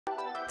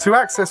To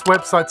access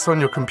websites on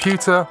your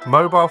computer,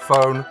 mobile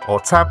phone, or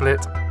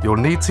tablet, you'll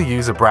need to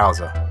use a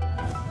browser.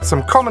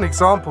 Some common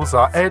examples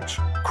are Edge,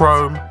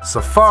 Chrome,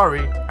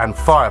 Safari, and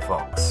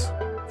Firefox.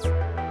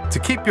 To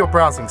keep your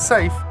browsing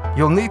safe,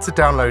 you'll need to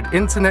download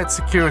internet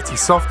security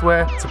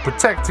software to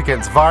protect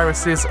against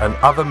viruses and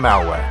other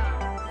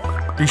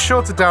malware. Be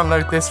sure to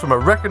download this from a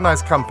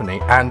recognized company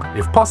and,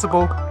 if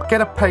possible,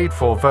 get a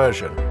paid-for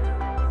version.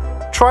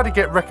 Try to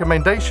get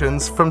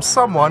recommendations from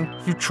someone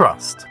you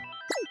trust.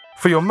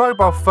 For your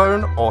mobile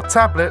phone or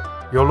tablet,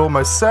 you'll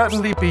almost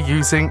certainly be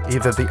using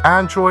either the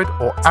Android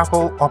or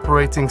Apple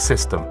operating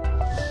system.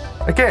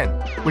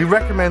 Again, we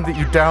recommend that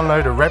you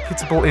download a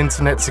reputable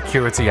internet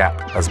security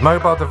app, as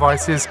mobile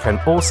devices can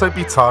also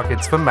be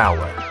targets for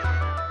malware.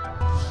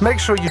 Make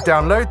sure you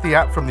download the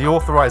app from the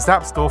authorized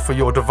App Store for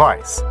your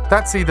device.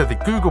 That's either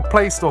the Google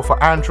Play Store for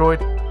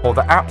Android or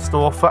the App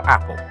Store for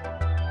Apple.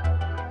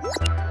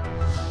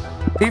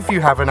 If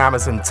you have an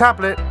Amazon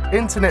tablet,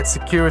 internet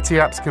security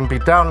apps can be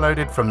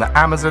downloaded from the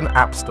Amazon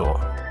App Store.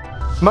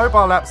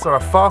 Mobile apps are a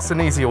fast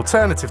and easy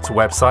alternative to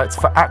websites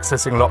for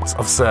accessing lots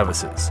of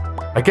services.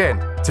 Again,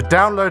 to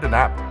download an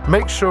app,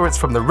 make sure it's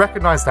from the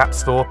recognized App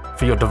Store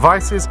for your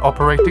device's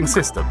operating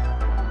system.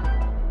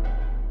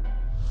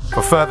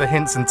 For further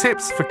hints and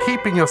tips for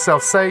keeping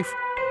yourself safe,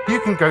 you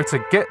can go to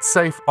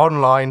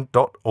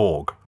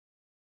getsafeonline.org.